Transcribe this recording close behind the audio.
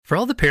For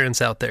all the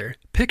parents out there,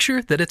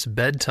 picture that it's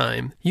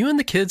bedtime. You and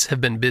the kids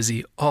have been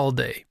busy all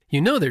day.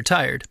 You know they're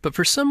tired, but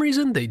for some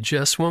reason they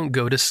just won't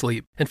go to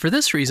sleep. And for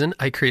this reason,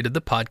 I created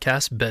the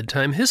podcast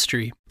Bedtime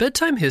History.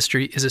 Bedtime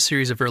History is a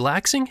series of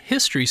relaxing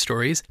history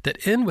stories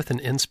that end with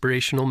an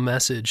inspirational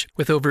message.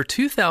 With over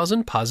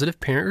 2,000 positive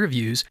parent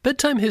reviews,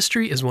 Bedtime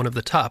History is one of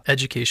the top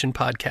education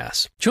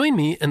podcasts. Join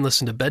me and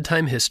listen to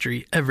Bedtime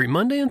History every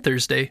Monday and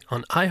Thursday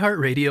on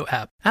iHeartRadio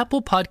app,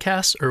 Apple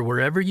Podcasts, or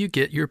wherever you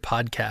get your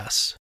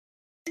podcasts.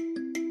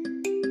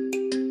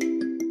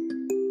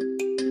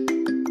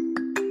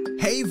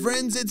 Hey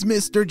friends, it's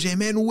Mr.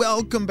 Jim and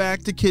welcome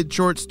back to Kid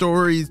Short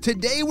Stories.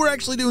 Today we're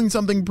actually doing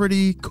something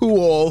pretty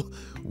cool.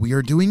 We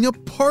are doing a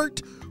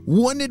part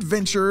 1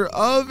 adventure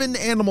of an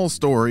animal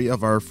story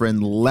of our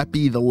friend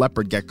Leppy the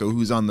leopard gecko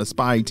who's on the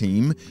spy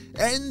team.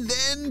 And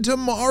then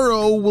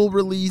tomorrow we'll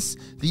release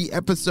the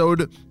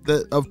episode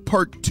of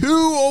part 2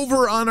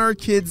 over on our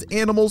Kids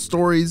Animal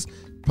Stories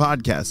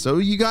podcast. So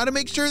you got to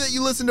make sure that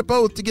you listen to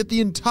both to get the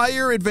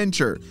entire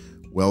adventure.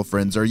 Well,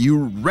 friends, are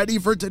you ready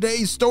for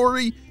today's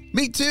story?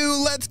 Me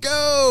too, let's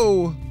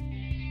go!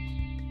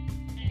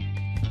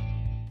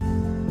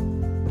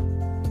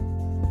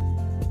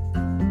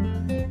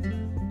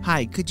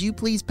 Hi, could you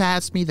please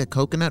pass me the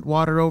coconut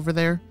water over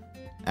there?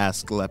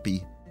 Asked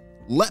Leppy.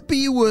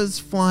 Leppy was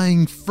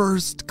flying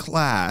first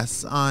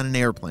class on an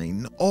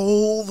airplane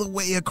all the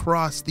way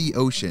across the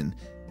ocean.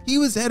 He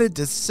was headed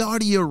to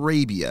Saudi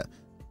Arabia.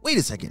 Wait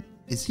a second,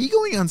 is he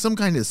going on some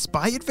kind of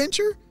spy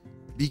adventure?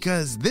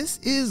 Because this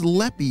is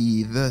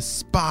Leppy, the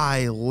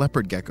spy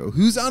leopard gecko,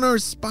 who's on our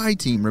spy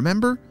team,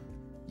 remember?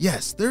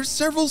 Yes, there's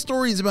several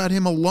stories about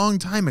him a long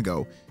time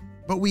ago,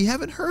 but we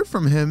haven't heard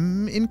from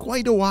him in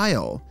quite a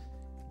while.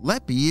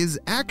 Leppy is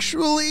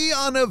actually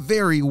on a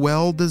very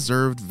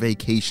well-deserved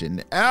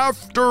vacation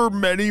after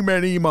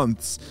many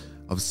months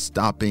of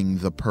stopping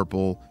the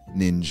purple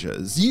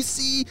ninjas. You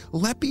see,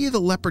 Leppy the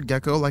leopard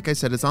gecko, like I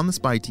said, is on the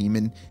spy team,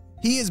 and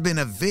he has been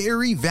a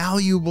very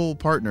valuable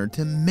partner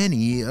to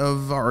many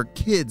of our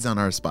kids on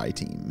our spy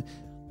team.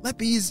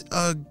 Leppy's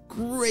a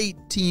great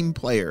team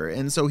player,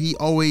 and so he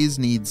always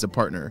needs a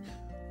partner.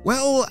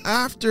 Well,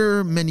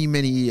 after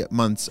many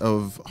months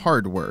of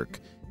hard work,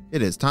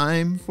 it is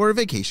time for a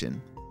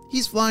vacation.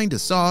 He's flying to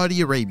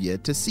Saudi Arabia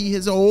to see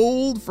his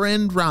old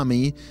friend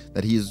Rami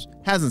that he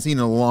hasn't seen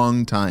in a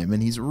long time,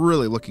 and he's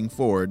really looking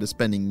forward to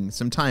spending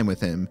some time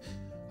with him.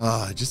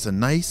 Just a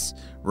nice,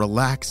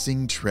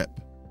 relaxing trip.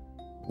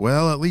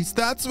 Well, at least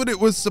that's what it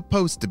was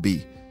supposed to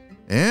be.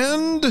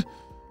 And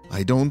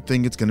I don't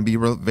think it's going to be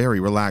very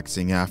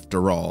relaxing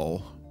after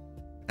all.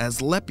 As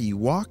Leppy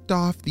walked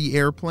off the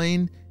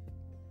airplane,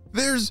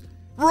 there's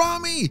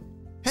Rami!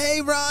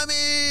 Hey,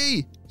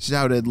 Rami!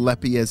 Shouted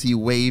Leppy as he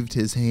waved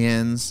his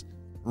hands.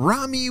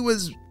 Rami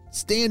was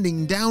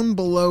standing down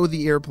below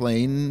the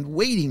airplane,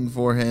 waiting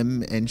for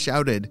him, and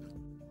shouted,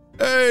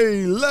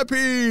 Hey,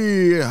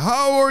 Leppy!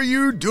 How are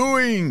you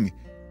doing?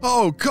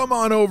 Oh, come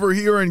on over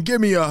here and give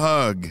me a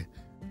hug.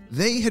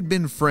 They had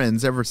been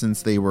friends ever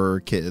since they were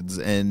kids,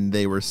 and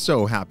they were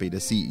so happy to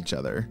see each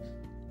other.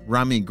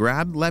 Rami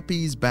grabbed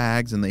Leppy's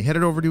bags, and they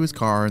headed over to his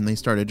car, and they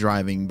started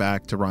driving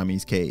back to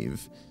Rami's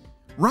cave.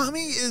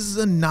 Rami is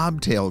a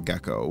knobtail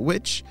gecko,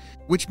 which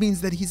means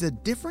that he's a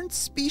different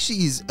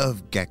species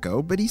of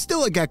gecko, but he's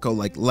still a gecko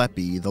like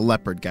Leppy, the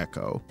leopard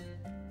gecko.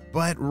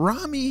 But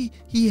Rami,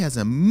 he has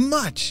a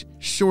much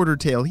shorter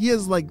tail. He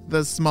has like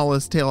the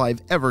smallest tail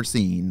I've ever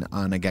seen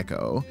on a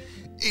gecko.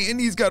 And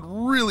he's got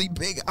really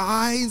big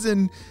eyes,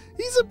 and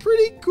he's a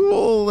pretty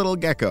cool little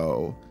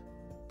gecko.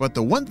 But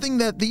the one thing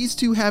that these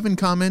two have in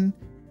common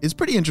is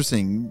pretty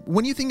interesting.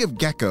 When you think of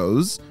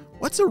geckos,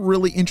 what's a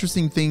really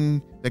interesting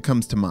thing that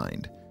comes to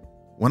mind?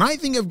 When I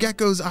think of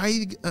geckos,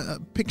 I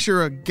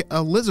picture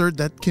a lizard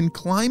that can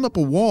climb up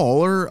a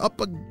wall or up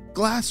a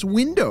glass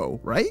window,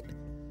 right?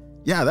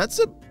 Yeah, that's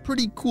a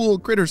pretty cool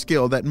critter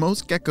skill that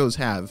most geckos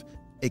have,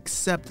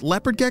 except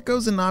leopard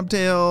geckos and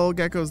knobtail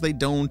geckos, they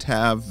don't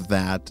have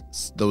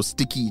those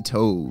sticky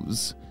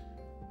toes.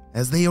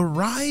 As they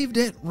arrived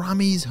at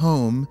Rami's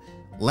home,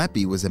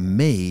 Leppy was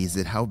amazed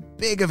at how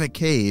big of a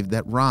cave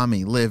that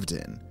Rami lived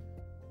in.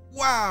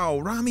 Wow,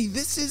 Rami,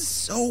 this is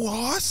so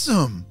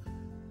awesome.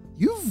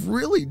 You've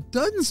really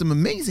done some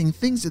amazing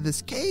things to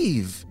this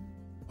cave.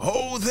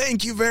 Oh,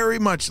 thank you very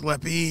much,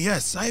 Leppy.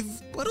 Yes,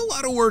 I've put a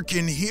lot of work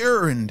in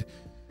here, and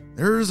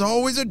there's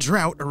always a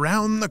drought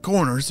around the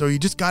corner, so you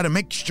just got to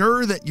make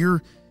sure that you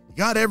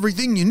got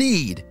everything you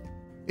need.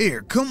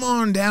 Here, come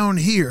on down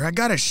here. I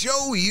got to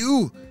show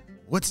you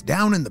what's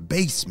down in the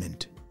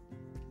basement.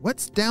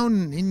 What's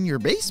down in your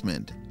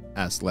basement?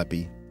 Asked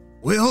Leppy.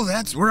 Well,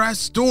 that's where I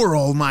store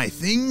all my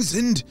things,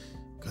 and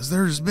because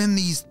there's been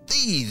these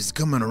thieves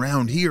coming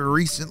around here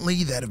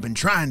recently that have been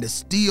trying to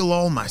steal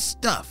all my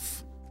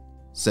stuff,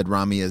 said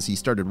Rami as he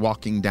started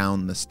walking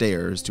down the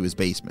stairs to his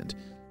basement.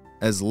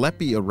 As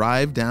Leppy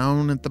arrived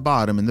down at the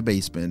bottom in the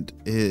basement,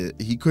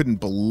 he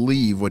couldn't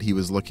believe what he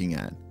was looking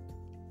at.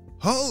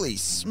 Holy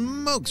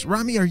smokes,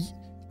 Rami, are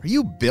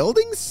you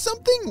building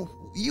something?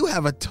 You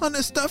have a ton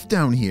of stuff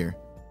down here.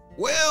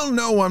 Well,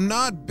 no, I'm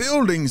not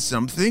building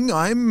something.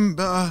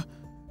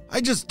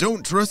 I just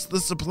don't trust the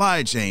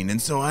supply chain,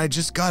 and so I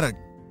just gotta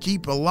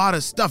keep a lot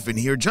of stuff in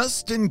here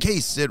just in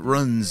case it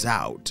runs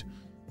out.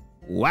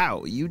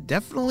 Wow, you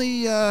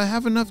definitely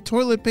have enough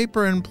toilet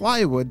paper and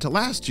plywood to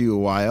last you a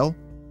while.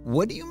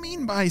 What do you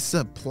mean by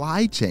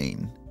supply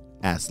chain?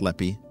 Asked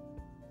Leppy.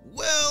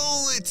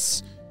 Well,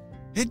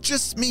 it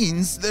just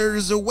means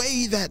there's a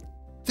way that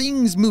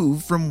things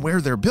move from where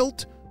they're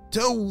built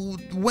to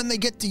when they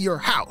get to your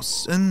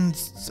house, and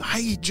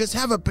I just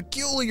have a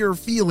peculiar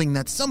feeling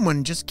that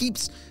someone just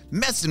keeps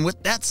messing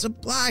with that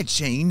supply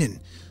chain, and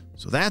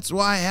so that's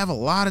why I have a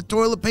lot of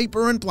toilet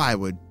paper and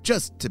plywood,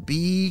 just to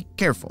be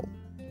careful.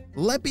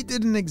 Leppy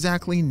didn't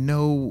exactly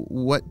know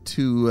what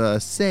to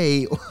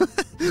say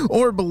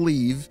or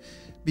believe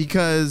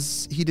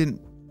because he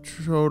didn't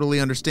totally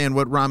understand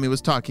what Rami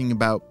was talking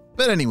about.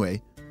 But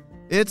anyway,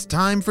 it's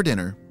time for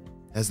dinner.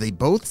 As they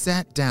both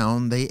sat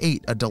down, they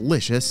ate a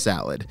delicious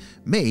salad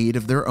made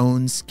of their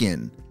own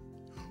skin.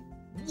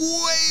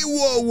 Wait,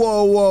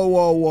 whoa.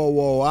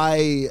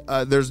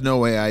 There's no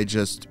way I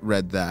just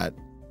read that.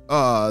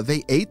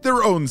 They ate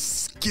their own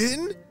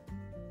skin?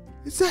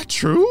 Is that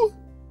true?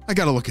 I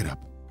gotta look it up.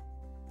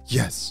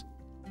 Yes.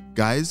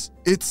 Guys,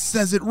 it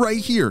says it right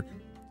here.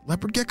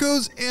 Leopard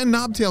geckos and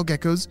knobtail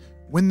geckos,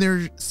 when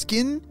their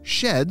skin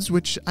sheds,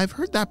 which I've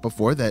heard that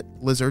before, that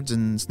lizards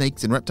and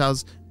snakes and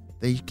reptiles,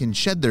 they can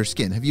shed their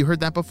skin. Have you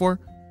heard that before?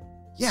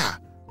 Yeah.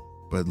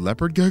 But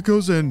leopard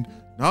geckos and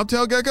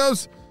knobtail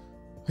geckos,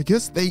 I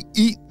guess they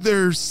eat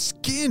their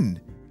skin.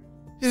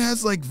 It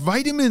has like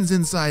vitamins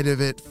inside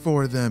of it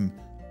for them.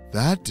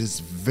 That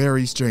is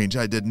very strange.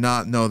 I did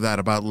not know that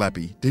about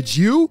Leppy. Did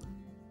you?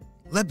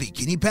 Leppy,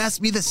 can you pass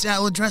me the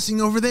salad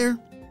dressing over there?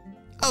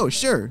 Oh,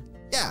 sure.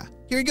 Yeah,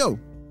 here you go.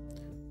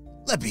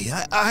 Leppy,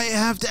 I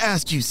have to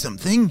ask you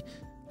something.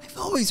 I've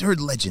always heard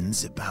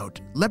legends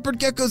about leopard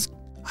geckos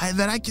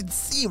that I can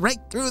see right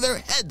through their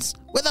heads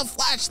with a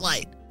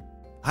flashlight.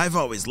 I've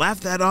always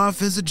laughed that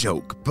off as a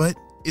joke, but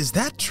is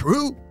that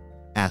true?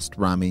 Asked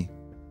Rami.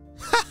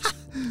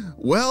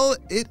 Well,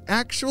 it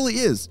actually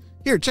is.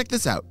 Here, check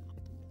this out.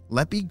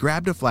 Leppy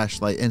grabbed a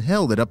flashlight and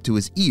held it up to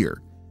his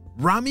ear.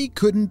 Rami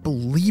couldn't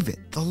believe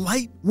it. The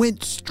light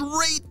went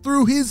straight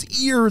through his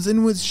ears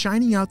and was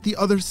shining out the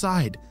other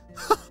side.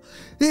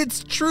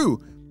 It's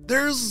true.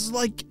 There's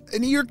like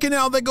an ear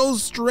canal that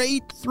goes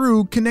straight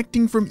through,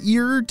 connecting from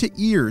ear to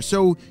ear,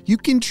 so you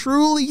can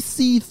truly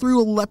see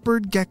through a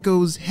leopard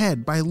gecko's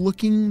head by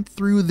looking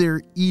through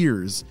their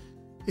ears.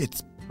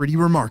 It's pretty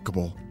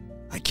remarkable.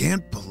 I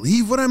can't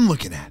believe what I'm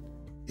looking at.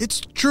 It's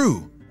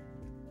true.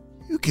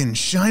 You can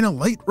shine a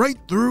light right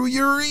through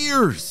your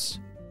ears.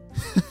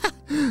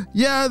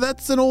 Yeah,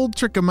 that's an old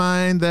trick of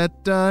mine that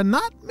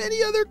not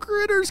many other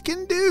critters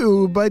can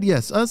do. But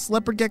yes, us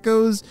leopard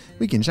geckos,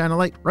 we can shine a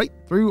light right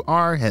through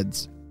our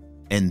heads.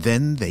 And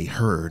then they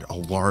heard a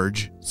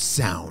large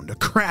sound, a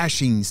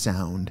crashing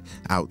sound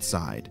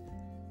outside.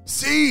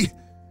 See?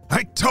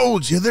 I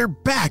told you they're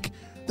back.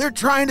 They're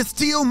trying to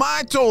steal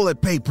my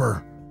toilet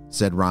paper,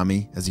 said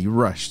Rami as he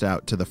rushed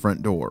out to the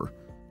front door.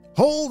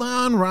 Hold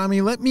on, Rami,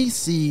 let me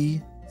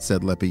see,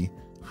 said Leppy.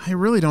 I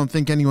really don't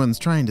think anyone's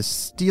trying to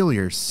steal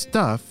your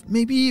stuff.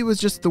 Maybe it was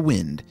just the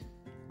wind,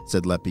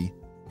 said Leppy.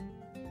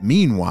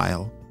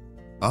 Meanwhile,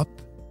 up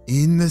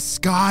in the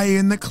sky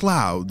in the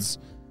clouds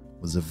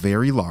was a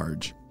very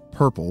large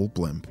purple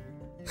blimp.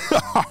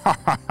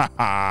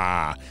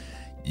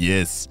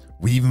 Yes,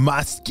 we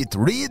must get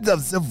rid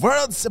of the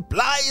world's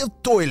supply of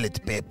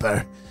toilet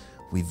paper.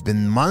 We've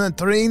been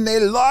monitoring a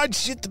large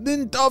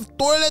shipment of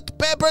toilet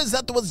paper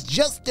that was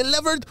just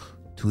delivered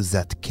to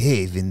that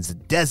cave in the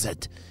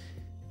desert.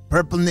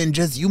 Purple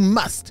ninjas, you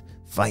must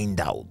find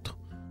out.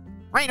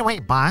 Right away,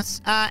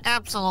 boss.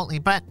 Absolutely,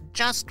 but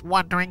just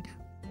wondering,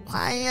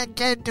 why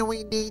again do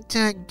we need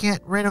to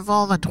get rid of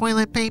all the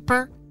toilet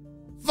paper?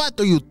 What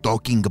are you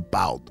talking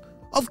about?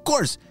 Of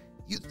course,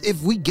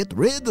 if we get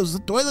rid of the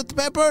toilet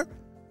paper,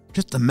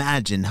 just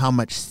imagine how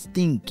much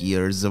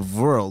stinkier the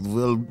world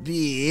will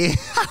be.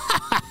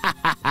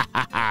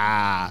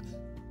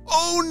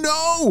 Oh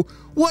no!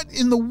 What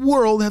in the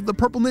world have the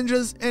Purple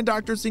Ninjas and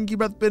Dr. Stinky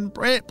Breath been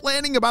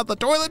planning about the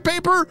toilet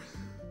paper?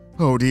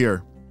 Oh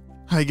dear.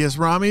 I guess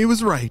Rami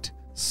was right.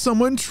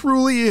 Someone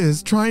truly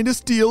is trying to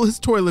steal his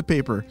toilet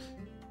paper.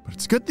 But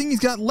it's a good thing he's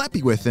got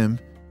Leppy with him.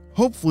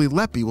 Hopefully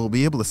Leppy will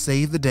be able to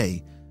save the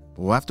day.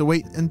 But we'll have to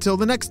wait until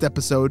the next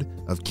episode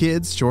of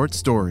Kids Short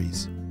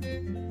Stories.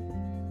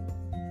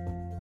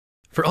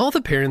 For all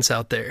the parents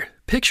out there,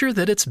 picture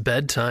that it's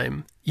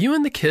bedtime. You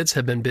and the kids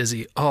have been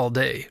busy all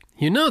day.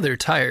 You know they're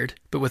tired,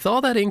 but with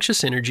all that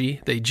anxious energy,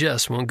 they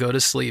just won't go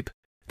to sleep.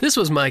 This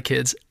was my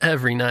kids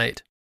every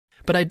night.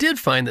 But I did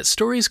find that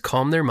stories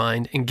calmed their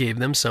mind and gave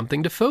them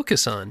something to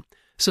focus on.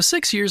 So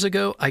 6 years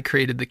ago, I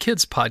created the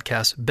kids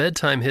podcast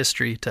Bedtime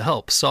History to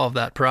help solve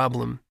that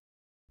problem.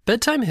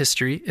 Bedtime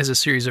History is a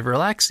series of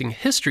relaxing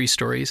history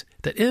stories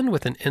that end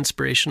with an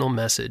inspirational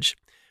message.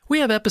 We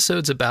have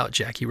episodes about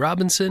Jackie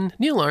Robinson,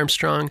 Neil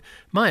Armstrong,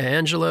 Maya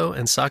Angelou,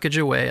 and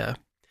Sacagawea.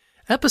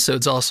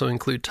 Episodes also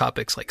include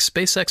topics like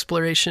space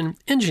exploration,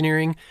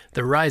 engineering,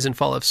 the rise and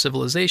fall of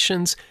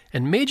civilizations,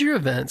 and major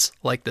events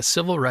like the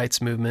Civil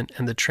Rights Movement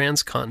and the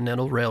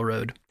Transcontinental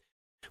Railroad.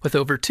 With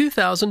over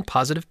 2,000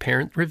 positive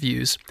parent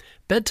reviews,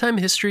 Bedtime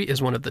History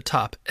is one of the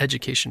top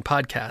education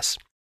podcasts.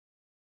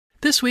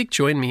 This week,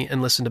 join me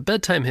and listen to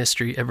Bedtime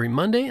History every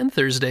Monday and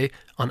Thursday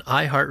on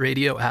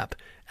iHeartRadio app,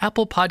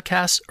 Apple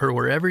Podcasts, or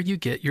wherever you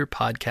get your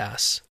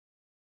podcasts.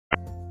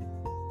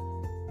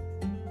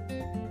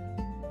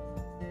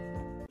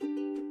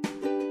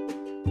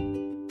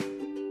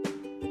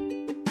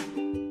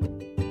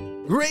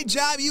 Great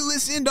job, you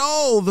listened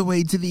all the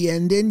way to the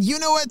end, and you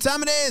know what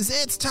time it is.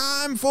 It's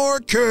time for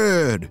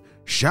Kid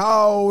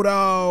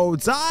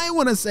Shoutouts. I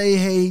want to say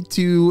hey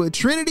to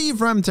Trinity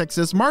from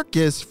Texas,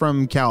 Marcus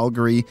from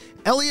Calgary,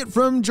 Elliot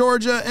from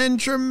Georgia, and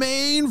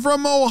Tremaine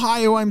from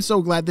Ohio. I'm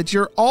so glad that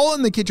you're all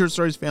in the Kid Short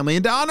Stories family,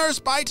 and on our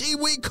spy team,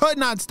 we could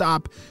not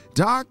stop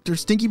Dr.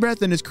 Stinky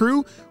Breath and his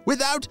crew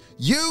without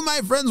you,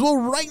 my friends. Well,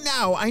 right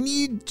now, I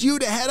need you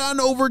to head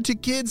on over to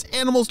Kids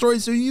Animal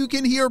Stories so you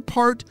can hear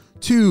part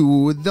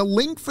 2. The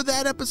link for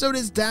that episode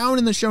is down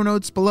in the show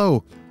notes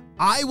below.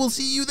 I will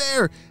see you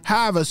there.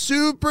 Have a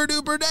super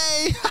duper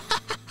day.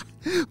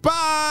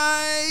 Bye.